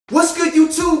What's good,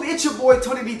 YouTube? It's your boy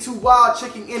Tony D2 Wild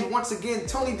checking in once again.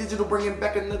 Tony Digital bringing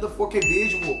back another 4K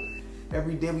visual.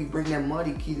 Every day we bring that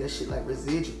money, keep that shit like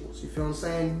residuals. You feel what I'm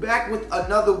saying? Back with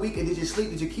another week. And did you sleep?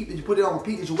 Did you keep? Did you put it on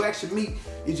repeat? Did you wax your meat?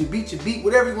 Did you beat your beat?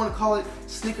 Whatever you want to call it.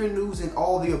 Sneaker news and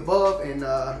all the above. And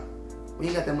we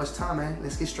ain't got that much time, man.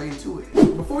 Let's get straight into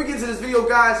it. Before we get into this video,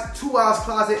 guys, 2 Wild's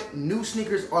Closet new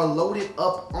sneakers are loaded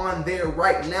up on there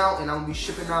right now, and I'm gonna be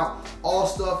shipping out all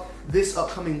stuff this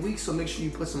upcoming week. So make sure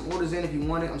you put some orders in if you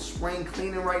want it. I'm spraying,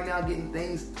 cleaning right now, getting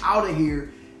things out of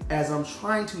here as I'm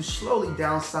trying to slowly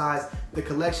downsize the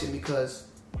collection because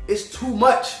it's too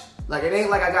much. Like, it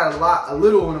ain't like I got a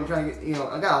little when I'm trying to get, you know,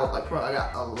 I got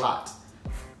a lot.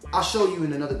 I'll show you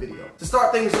in another video. To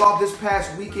start things off, this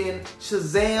past weekend,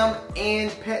 Shazam and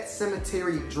Pet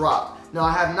Sematary dropped. Now,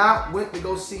 I have not went to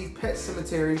go see Pet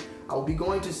Sematary. I will be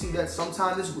going to see that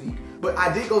sometime this week. But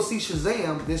I did go see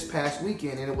Shazam this past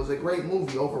weekend, and it was a great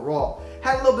movie overall.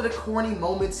 Had a little bit of corny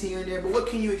moments here and there, but what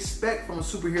can you expect from a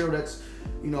superhero that's,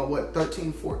 you know, what,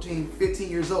 13, 14, 15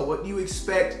 years old? What do you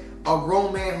expect a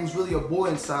grown man who's really a boy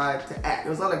inside to act? There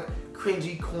was a lot of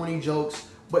cringy, corny jokes.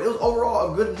 But it was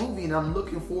overall a good movie, and I'm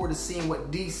looking forward to seeing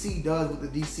what DC does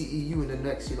with the DCEU in the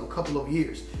next, you know, couple of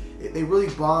years. They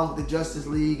really bombed with the Justice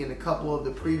League and a couple of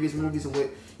the previous movies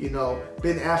with, you know,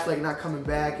 Ben Affleck not coming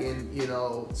back and, you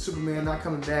know, Superman not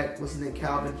coming back. What's his name?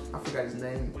 Calvin? I forgot his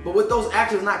name. But with those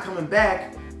actors not coming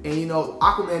back, and, you know,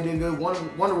 Aquaman did good,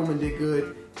 Wonder Woman did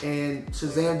good, and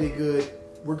Shazam did good,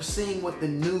 we're seeing what the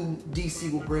new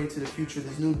DC will bring to the future.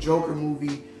 This new Joker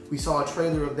movie, we saw a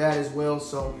trailer of that as well,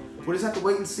 so we'll just have to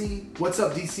wait and see what's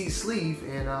up DC's sleeve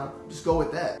and just go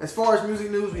with that. As far as music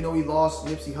news, we know we lost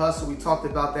Nipsey Hussle. We talked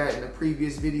about that in a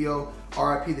previous video.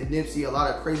 RIP to Nipsey. A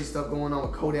lot of crazy stuff going on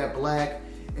with Kodak Black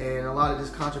and a lot of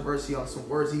just controversy on some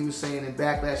words he was saying and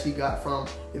backlash he got from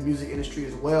the music industry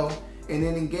as well. And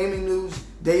then in gaming news,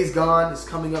 Days Gone is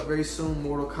coming up very soon,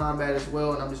 Mortal Kombat as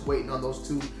well, and I'm just waiting on those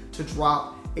two to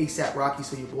drop ASAP Rocky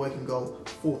so your boy can go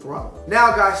full throttle.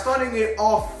 Now, guys, starting it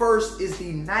off first is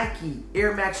the Nike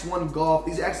Air Max 1 Golf.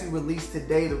 These actually released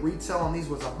today. The retail on these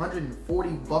was 140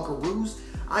 buckaroos.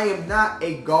 I am not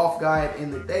a golf guy at the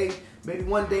end of the day. Maybe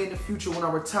one day in the future when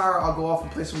I retire, I'll go off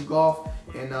and play some golf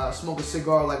and smoke a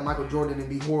cigar like Michael Jordan and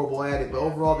be horrible at it. But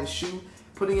overall, this shoe,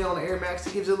 putting it on the Air Max,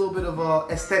 it gives it a little bit of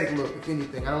a aesthetic look, if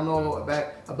anything. I don't know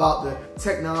about the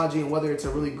technology and whether it's a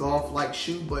really golf-like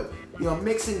shoe, but you know,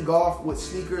 mixing golf with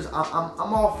sneakers,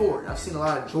 I'm all for it. I've seen a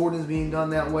lot of Jordans being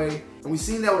done that way, and we've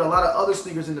seen that with a lot of other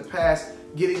sneakers in the past,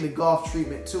 getting the golf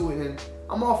treatment to it, and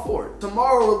I'm all for it.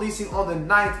 Tomorrow, releasing on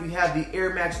the 9th, we have the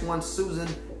Air Max 1 Susan,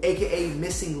 aka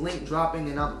Missing Link, dropping,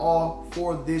 and I'm all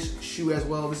for this shoe as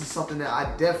well. This is something that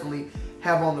I definitely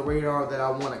have on the radar that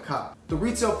I want to cop. The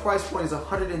retail price point is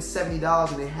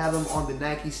 $170, and they have them on the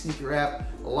Nike sneaker app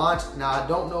launch. Now, I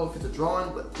don't know if it's a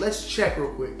drawing, but let's check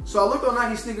real quick. So I looked on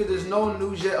Nike sneaker, there's no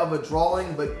news yet of a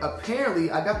drawing, but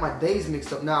apparently I got my days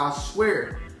mixed up. Now, I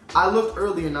swear, I looked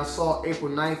earlier and I saw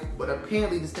April 9th, but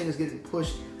apparently this thing is getting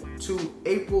pushed to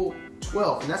April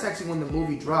 12th, and that's actually when the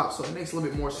movie drops, so it makes a little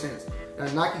bit more sense.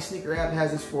 Now, Nike sneaker app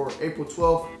has this for April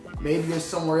 12th. Maybe there's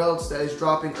somewhere else that is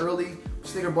dropping early.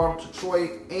 Sneaker Bar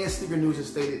Detroit and Sneaker News has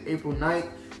stated April 9th.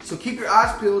 So keep your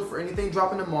eyes peeled for anything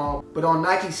dropping tomorrow. But on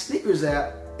Nike Sneakers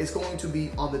app, it's going to be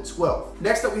on the 12th.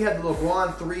 Next up, we have the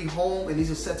LeBron 3 Home, and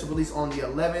these are set to release on the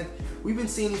 11th. We've been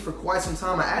seeing these for quite some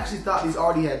time. I actually thought these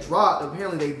already had dropped.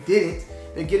 Apparently they didn't.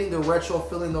 They're getting the retro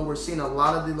feeling, though. We're seeing a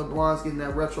lot of the LeBrons getting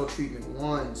that retro treatment.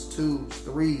 1s, 2s,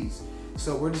 3s.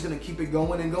 So we're just gonna keep it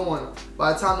going and going.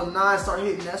 By the time the 9s start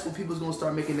hitting, that's when people's gonna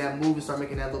start making that move and start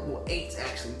making that look. Well, 8s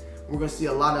actually. We're gonna see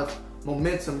a lot of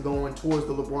momentum going towards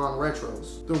the LeBron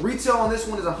retros. The retail on this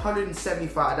one is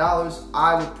 $175.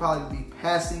 I would probably be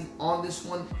passing on this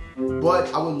one,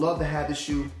 but I would love to have the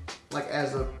shoe like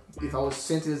if I was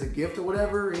sent it as a gift or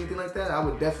whatever, or anything like that. I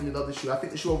would definitely love the shoe. I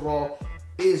think the shoe overall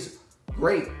is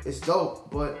great. It's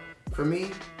dope, but for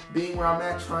me, being where I'm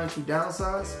at, trying to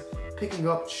downsize, picking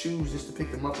up shoes just to pick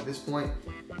them up at this point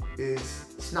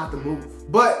it's not the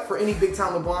move. But for any big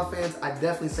time LeBron fans, I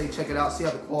definitely say check it out, see how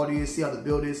the quality is, see how the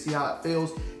build is, see how it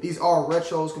feels. These are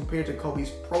retros compared to Kobe's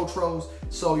Protros,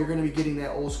 so you're gonna be getting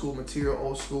that old school material,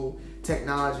 old school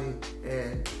technology,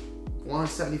 and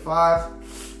 175,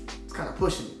 it's kind of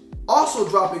pushing it. Also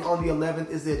dropping on the 11th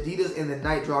is the Adidas and the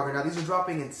Night Jogger. Now these are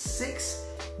dropping in 6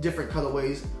 different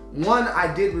colorways. One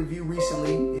I did review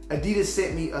recently. Adidas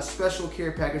sent me a special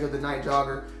care package of the Night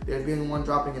Jogger. There's been one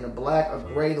dropping in a black, a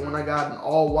gray, the one I got in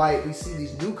all white. We see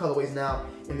these new colorways now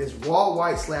in this raw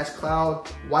white / cloud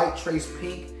white trace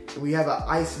pink And we have an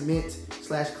ice mint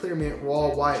 / clear mint raw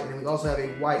white, and then we also have a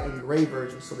white and gray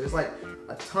version. So there's like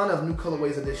a ton of new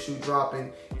colorways of this shoe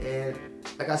dropping. And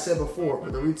like I said before,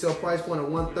 with the retail price point of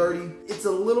 $130, it's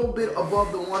a little bit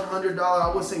above the $100.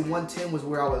 I would say $110 was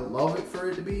where I would love it for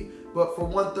it to be. But for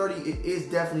 $130, it is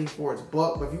definitely for its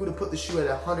buck. But if you would have put the shoe at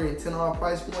a $110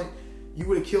 price point, you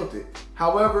would have killed it.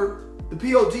 However, the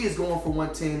POG is going for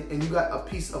 $110, and you got a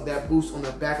piece of that boost on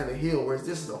the back of the heel, whereas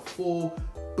this is a full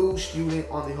boost unit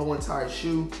on the whole entire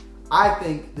shoe. I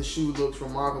think the shoe looks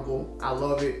remarkable. I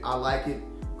love it. I like it.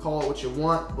 Call it what you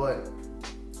want, but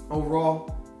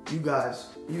overall, you guys,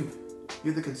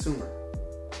 you're the consumer.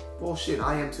 Bullshit,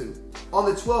 I am too. On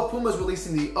the 12, Puma's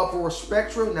releasing the Uproar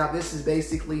Spectra. Now this is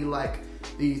basically like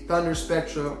the Thunder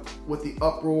Spectra with the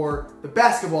Uproar, the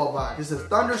basketball vibe. This is a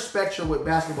Thunder Spectra with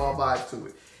basketball vibes to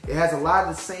it. It has a lot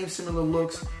of the same similar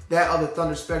looks that other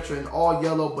Thunder Spectra in all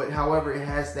yellow, but however, it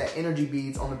has that energy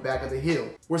beads on the back of the heel.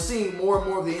 We're seeing more and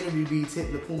more of the energy beads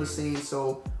hitting the Puma scene,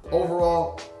 so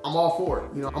overall, I'm all for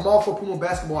it. You know, I'm all for Puma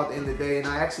basketball at the end of the day, and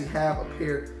I actually have a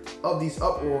pair of these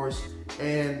Uproars,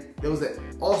 and there was that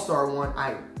All-Star one.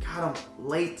 I got them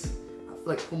late. I feel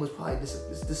like Puma's probably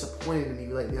disappointed in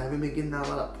me lately. I haven't been getting out a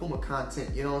lot of Puma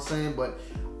content, you know what I'm saying? But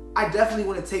I definitely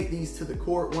want to take these to the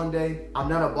court one day. I'm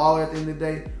not a baller at the end of the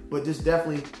day, but just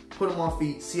definitely put them on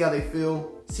feet, see how they feel,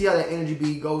 see how that energy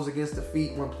bead goes against the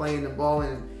feet when playing and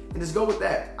balling, and just go with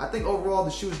that. I think overall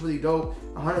the shoe is really dope.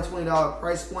 $120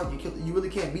 price point, you really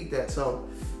can't beat that. So,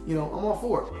 you know, I'm all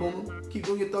for it. Puma, keep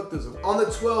doing your thug-thizzle. On the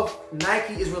 12th,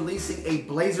 Nike is releasing a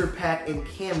blazer pack in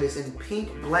canvas in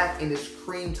pink, black, and this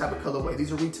cream type of colorway.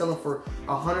 These are retailing for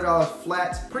 $100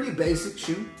 flat. Pretty basic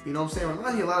shoe, you know what I'm saying?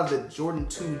 Reminds me a lot of the Jordan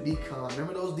 2 Decon.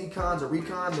 Remember those Decons or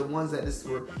Recon? The ones that just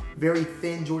were very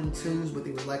thin Jordan 2s, but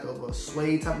they were like of a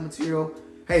suede type of material.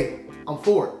 Hey, I'm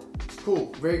for it. It's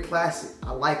cool, very classic.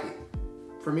 I like it.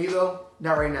 For me though,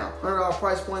 not right now. $100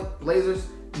 price point, blazers,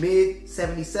 mid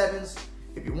 77s.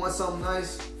 If you want something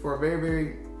nice for a very,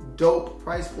 very dope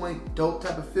price point, dope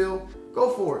type of feel,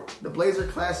 go for it. The Blazer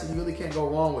Classic, you really can't go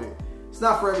wrong with it. It's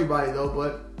not for everybody though,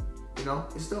 but you know,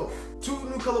 it's dope. Two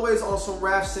new colorways on some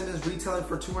Raf Simons retailing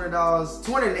for $200,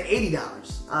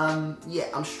 $280. Yeah,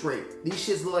 I'm straight. These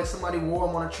shits look like somebody wore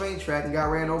them on a train track and got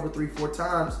ran over 3-4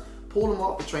 times, pulled them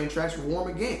off the train tracks, wore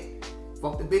them again.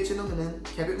 Fucked the bitch in them and then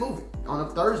kept it moving. On a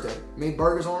Thursday, made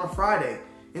burgers on a Friday,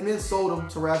 and then sold them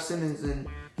to Raf Simons, and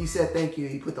he said thank you,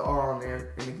 he put the R on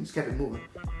there, and he just kept it moving.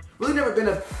 Really never been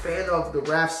a fan of the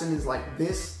Raf Simons like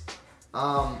this,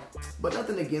 but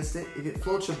nothing against it. If it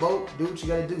floats your boat, do what you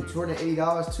gotta do.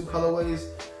 $280, 2 colorways,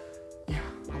 yeah,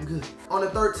 I'm good. On the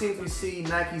 13th, we see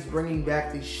Nike's bringing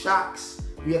back the Shocks.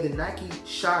 We have the Nike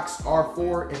Shocks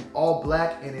R4 in all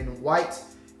black and in white,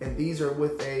 and these are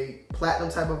with a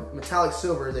platinum type of metallic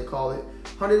silver, as they call it.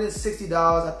 $160,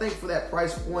 I think for that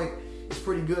price point, it's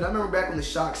pretty good. I remember back when the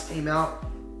Shocks came out,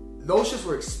 those shits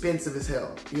were expensive as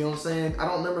hell. You know what I'm saying? I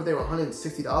don't remember if they were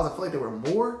 $160. I feel like they were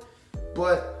more,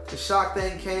 but the Shock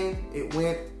thing came, it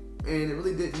went, and it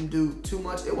really didn't do too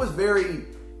much. It was very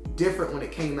different when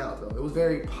it came out though. It was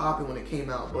very popping when it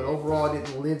came out, but overall it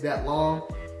didn't live that long,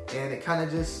 and it kind of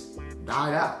just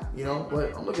died out, you know?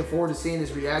 But I'm looking forward to seeing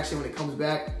this reaction when it comes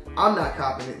back. I'm not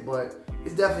copying it, but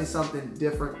it's definitely something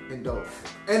different and dope.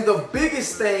 And the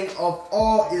biggest thing of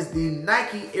all is the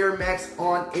Nike Air Max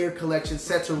On Air collection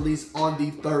set to release on the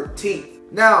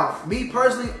 13th. Now, me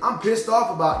personally, I'm pissed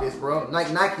off about this, bro.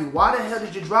 Like, Nike, why the hell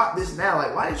did you drop this now?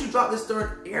 Like, why did you drop this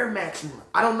during Air Max month?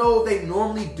 I don't know if they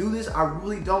normally do this. I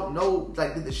really don't know.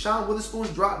 Like, did the Sean Witherspoons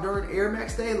drop during Air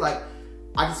Max Day? Like,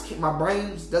 I just can't, my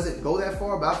brain doesn't go that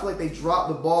far, but I feel like they dropped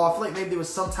the ball. I feel like maybe there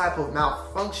was some type of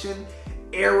malfunction,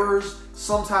 errors,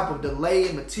 some type of delay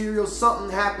in material. Something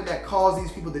happened that caused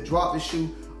these people to drop the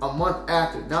shoe a month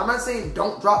after. Now, I'm not saying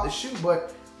don't drop the shoe,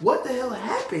 but what the hell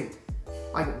happened?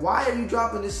 Like, why are you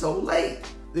dropping this so late?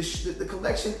 The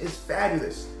collection is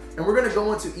fabulous. And we're gonna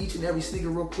go into each and every sneaker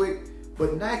real quick,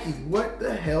 but Nike, what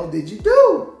the hell did you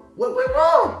do? What went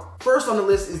wrong? First on the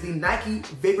list is the Nike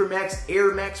Vapor Max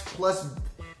Air Max Plus.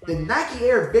 The Nike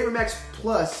Air Vapor Max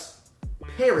Plus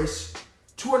Paris,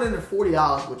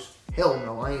 $240, which hell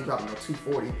no, I ain't dropping no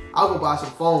 $240. I'll go buy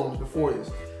some phones before this.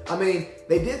 I mean,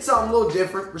 they did something a little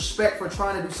different. Respect for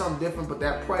trying to do something different, but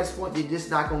that price point, you're just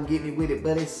not gonna get me with it,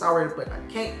 buddy. Sorry, but I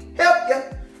can't help you.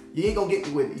 You ain't gonna get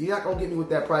me with it. You're not gonna get me with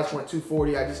that price point,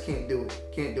 $240. I just can't do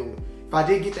it. Can't do it. If I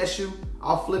did get that shoe,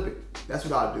 I'll flip it. That's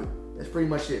what I'll do. That's pretty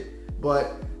much it.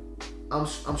 But I'm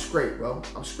straight, bro.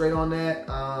 I'm straight on that.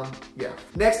 Yeah.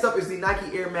 Next up is the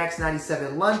Nike Air Max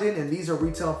 97 London, and these are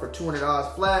retailing for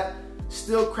 $200 flat.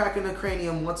 Still cracking the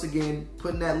cranium once again,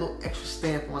 putting that little extra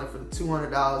stamp on it for the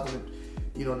 $200 when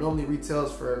You know, normally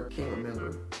retails for, can't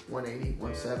remember, 180,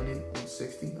 170,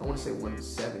 160. I want to say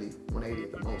 170, 180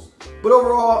 at the most. But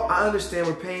overall, I understand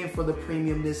we're paying for the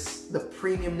premiumness,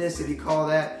 if you call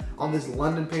that, on this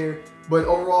London pair. But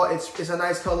overall, it's a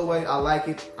nice colorway. I like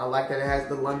it. I like that it has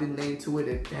the London name to it.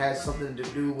 It has something to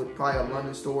do with probably a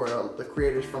London store or the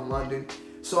creators from London.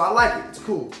 So I like it. It's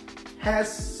cool.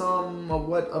 Has some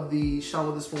of the Sean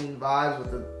Witherspoon vibes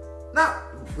with the, not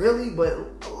really, but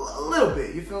a little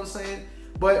bit. You feel what I'm saying?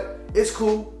 But it's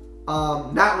cool.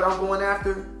 Not what I'm going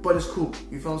after, but it's cool.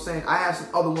 You feel what I'm saying? I have some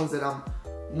other ones that I'm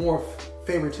more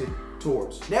favorited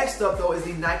towards. Next up though is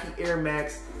the Nike Air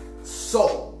Max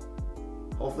Soul.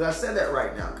 Hopefully I said that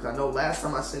right now, because I know last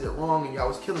time I said it wrong and y'all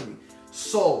was killing me.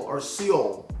 Soul or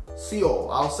Seoul.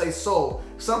 Seoul. I'll say soul.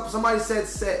 Somebody said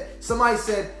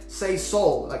say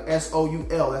soul, like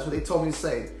S-O-U-L. That's what they told me to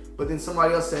say. But then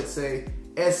somebody else said say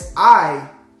S-I-O-U-L.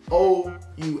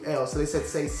 So they said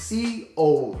say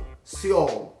C-O,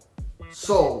 Seoul,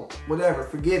 soul, whatever.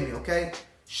 Forgive me, okay?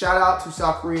 Shout out to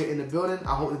South Korea in the building.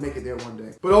 I hope they make it there one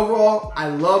day. But overall, I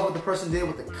love what the person did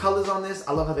with the colors on this.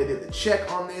 I love how they did the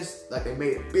check on this. Like they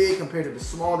made it big compared to the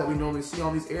small that we normally see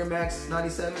on these Air Max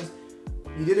 97s.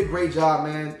 You did a great job,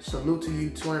 man. Salute to you.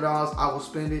 $200. I will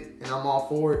spend it, and I'm all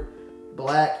for it.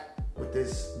 Black with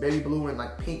this baby blue and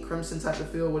like pink crimson type of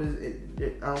feel. What is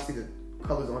it? I don't see the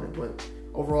colors on it, but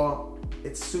overall,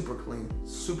 it's super clean,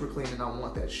 and I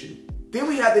want that shoe. Then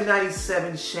we have the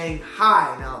 97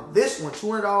 Shanghai. Now this one,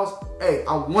 $200. Hey,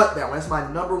 I want that one. That's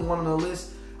my number one on the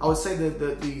list. I would say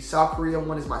the South Korea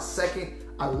one is my second.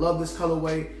 I love this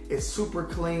colorway. It's super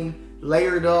clean,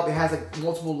 layered up. It has like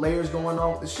multiple layers going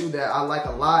on with the shoe that I like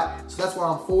a lot. So that's why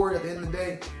I'm for it at the end of the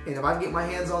day. And if I can get my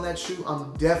hands on that shoe,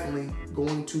 I'm definitely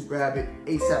going to grab it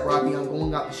ASAP Rocky. I'm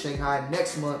going out to Shanghai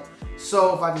next month.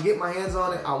 So if I can get my hands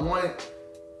on it, I want it.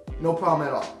 No problem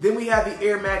at all. Then we have the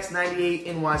Air Max 98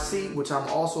 NYC, which I'm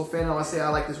also a fan of. I say I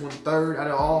like this one third out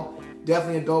of all.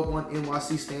 Definitely a dope one.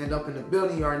 NYC stand up in the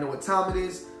building. You already know what time it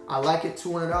is. I like it,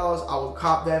 $200. I will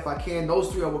cop that if I can. Those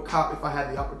three I will cop if I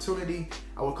have the opportunity.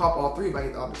 I will cop all three if I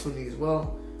get the opportunity as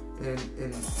well. And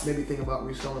maybe think about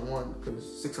reselling one, because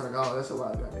 $600, that's a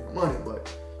lot of goddamn money.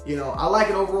 But, you know, I like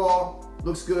it overall.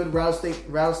 Looks good.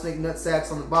 Rattlesnake nut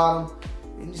sacks on the bottom.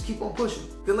 And just keep on pushing.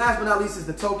 Then last but not least is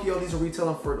the Tokyo. These are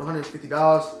retailing for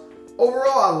 $150.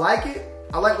 Overall, I like it.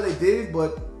 I like what they did,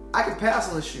 but I can pass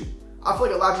on the shoe. I feel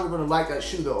like a lot of people are going to like that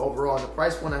shoe though overall. And the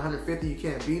price point at $150, you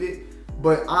can't beat it.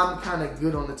 But I'm kind of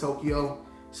good on the Tokyo.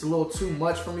 It's a little too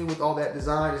much for me with all that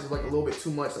design. It's like a little bit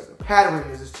too much. Like the patterning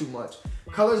is just too much.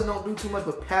 Colors don't do too much,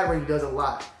 but patterning does a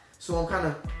lot. So I'm kind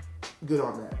of good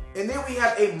on that. And then we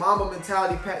have a Mamba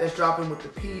Mentality pack that's dropping with the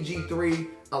PG3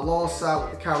 alongside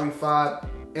with the Kyrie 5.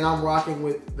 And I'm rocking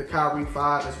with the Kyrie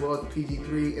 5 as well as the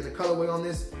PG3. And the colorway on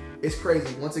this is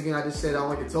crazy. Once again, I just said I don't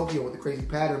like the Tokyo with the crazy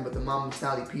pattern, but the Mamba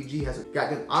Mentality PG has a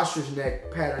goddamn ostrich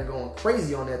neck pattern going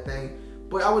crazy on that thing.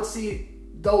 But I would see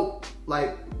it dope.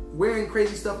 Like wearing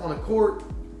crazy stuff on the court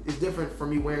is different from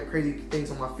me wearing crazy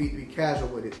things on my feet to be casual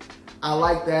with it. I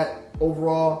like that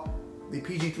overall. The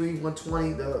PG3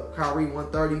 120, the Kyrie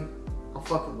 130, I'm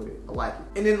fucking with it. I like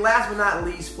it. And then last but not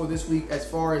least for this week, as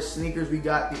far as sneakers, we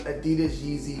got the Adidas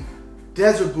Yeezy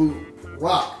Desert Boot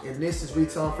Rock. And this is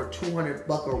retailing for 200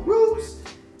 buckaroos.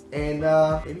 And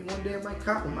maybe one day I might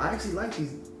cop them. I actually like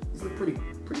these. These look pretty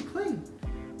clean.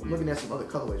 I'm looking at some other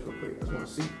colorways real quick. I just want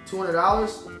to see.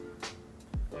 $200.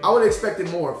 I would have expected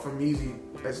more from Yeezy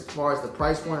as far as the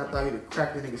price point. I thought he'd have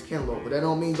cracked the nigga's cantaloupe, but that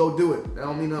don't mean go do it. That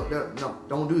don't mean no,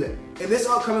 don't do that. In this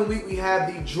upcoming week, we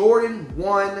have the Jordan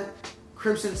 1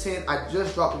 Crimson Tint. I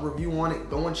just dropped a review on it.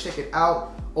 Go and check it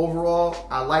out. Overall,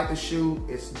 I like the shoe.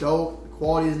 It's dope. The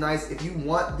quality is nice. If you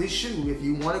want this shoe, if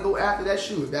you want to go after that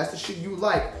shoe, if that's the shoe you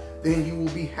like, then you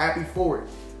will be happy for it.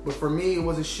 But for me, it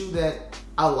was a shoe that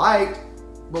I liked,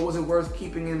 but was it worth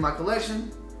keeping in my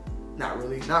collection? Not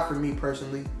really. Not for me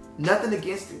personally. Nothing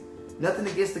against it. Nothing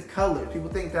against the color. People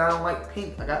think that I don't like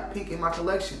pink. I got pink in my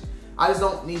collection. I just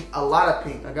don't need a lot of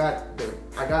pink. I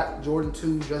got Jordan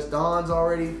 2 Just Dawns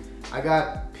already. I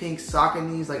got pink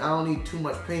Sauconys. Like I don't need too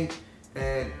much pink.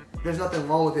 And there's nothing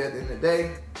wrong with it at the end of the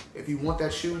day. If you want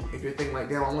that shoe, if you're thinking like,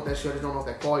 damn, I want that shoe, I just don't know if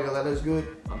that quality of leather is good.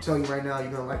 I'm telling you right now,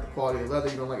 you're gonna like the quality of leather.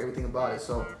 You're gonna like everything about it.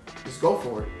 So just go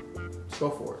for it. Go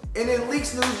for it. And in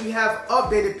leaks news, we have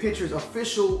updated pictures,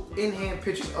 official in-hand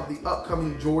pictures of the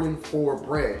upcoming Jordan 4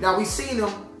 Bred. Now we've seen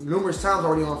them numerous times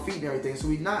already on feet and everything, so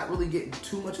we're not really getting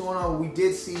too much going on. But we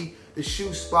did see the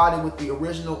shoe spotted with the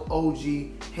original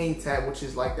OG hang tag, which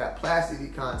is like that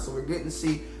plastic kind. So we're getting to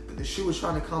see that the shoe is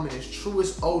trying to come in its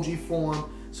truest OG form.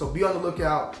 So be on the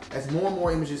lookout as more and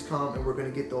more images come, and we're gonna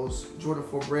get those Jordan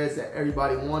 4 Breds that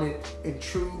everybody wanted in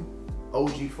true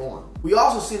OG form. We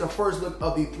also seen the first look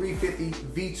of the 350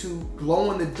 V2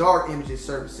 glow-in-the-dark images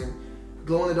surfacing.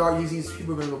 Glow-in-the-dark Yeezys,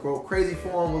 people are gonna go crazy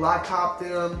for them. Will I cop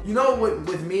them? You know what,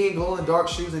 with me and glow-in-the-dark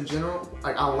shoes in general,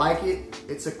 like I like it.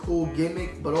 It's a cool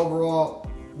gimmick, but overall,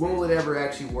 when will it ever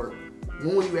actually work?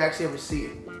 When will you actually ever see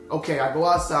it? Okay, I go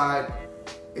outside,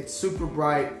 it's super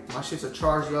bright, my shits are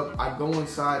charged up, I go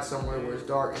inside somewhere where it's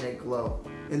dark and they glow,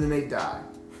 and then they die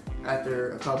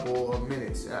after a couple of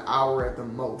minutes, an hour at the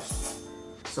most.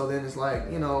 So then it's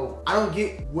like, you know, I don't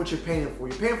get what you're paying for.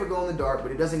 You're paying for glow in the dark,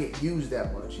 but it doesn't get used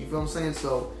that much. You feel what I'm saying?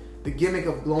 So the gimmick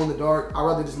of glow in the dark, I'd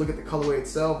rather just look at the colorway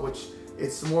itself, which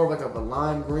it's more of like a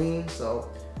lime green. So,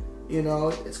 you know,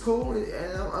 it's cool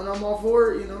and I'm all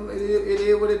for it. You know, it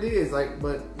is what it is. Like,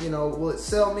 but you know, will it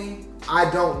sell me? I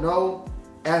don't know.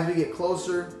 As we get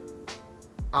closer,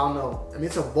 I don't know. I mean,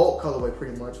 it's a Volt colorway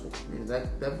pretty much. I mean,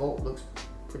 that Volt looks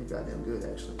pretty goddamn good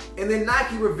actually. And then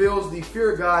Nike reveals the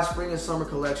Fear God Spring and Summer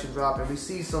collection drop, and we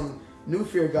see some new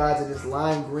Fear Gods in this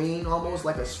lime green, almost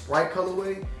like a Sprite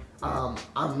colorway.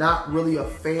 I'm not really a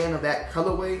fan of that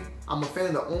colorway. I'm a fan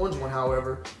of the orange one,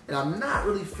 however, and I'm not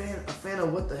really a fan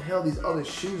of what the hell these other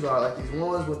shoes are, like these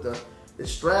ones with the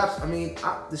straps. I mean,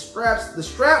 the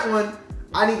strap one,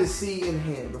 I need to see in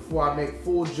hand before I make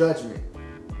full judgment.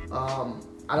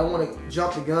 I don't want to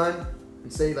jump the gun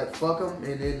and say like fuck them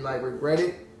and then like regret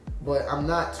it, but I'm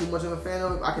not too much of a fan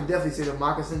of it. I can definitely say the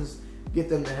moccasins, get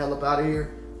them the hell up out of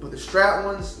here, but the strap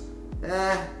ones,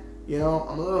 you know,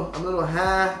 I'm a little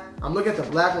high. I'm looking at the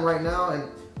black one right now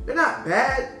and they're not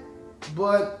bad,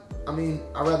 but I mean,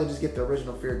 I'd rather just get the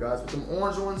original Fear Gods. But them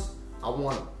orange ones, I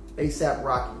want them. ASAP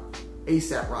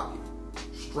Rocky,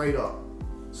 straight up.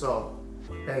 So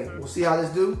hey, we'll see how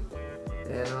this do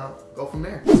and go from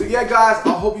there. So yeah guys, I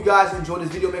hope you guys enjoyed this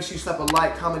video. Make sure you slap a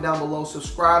like, comment down below,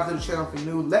 subscribe to the channel if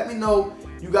you're new. Let me know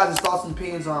you guys' thoughts and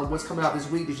opinions on what's coming out this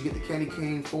week. Did you get the Candy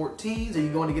Cane 14s? Are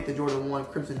you going to get the Jordan 1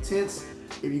 Crimson Tints?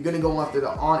 If you're gonna go after the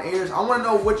on airs, I wanna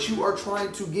know what you are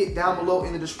trying to get down below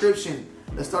in the description.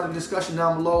 Let's start a discussion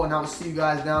down below and I will see you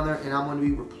guys down there, and I'm gonna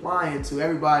be replying to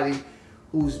everybody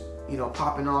who's, you know,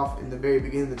 popping off in the very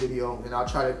beginning of the video, and I'll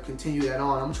try to continue that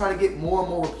on. I'm trying to get more and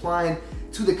more replying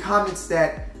to the comments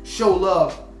that show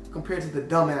love compared to the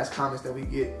dumbass comments that we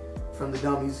get from the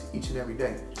dummies each and every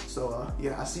day. So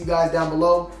yeah, I'll see you guys down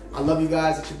below. I love you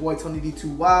guys. It's your boy Tony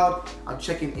D2 Wild. I'm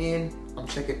checking in. I'm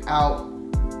checking out.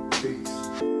 Peace.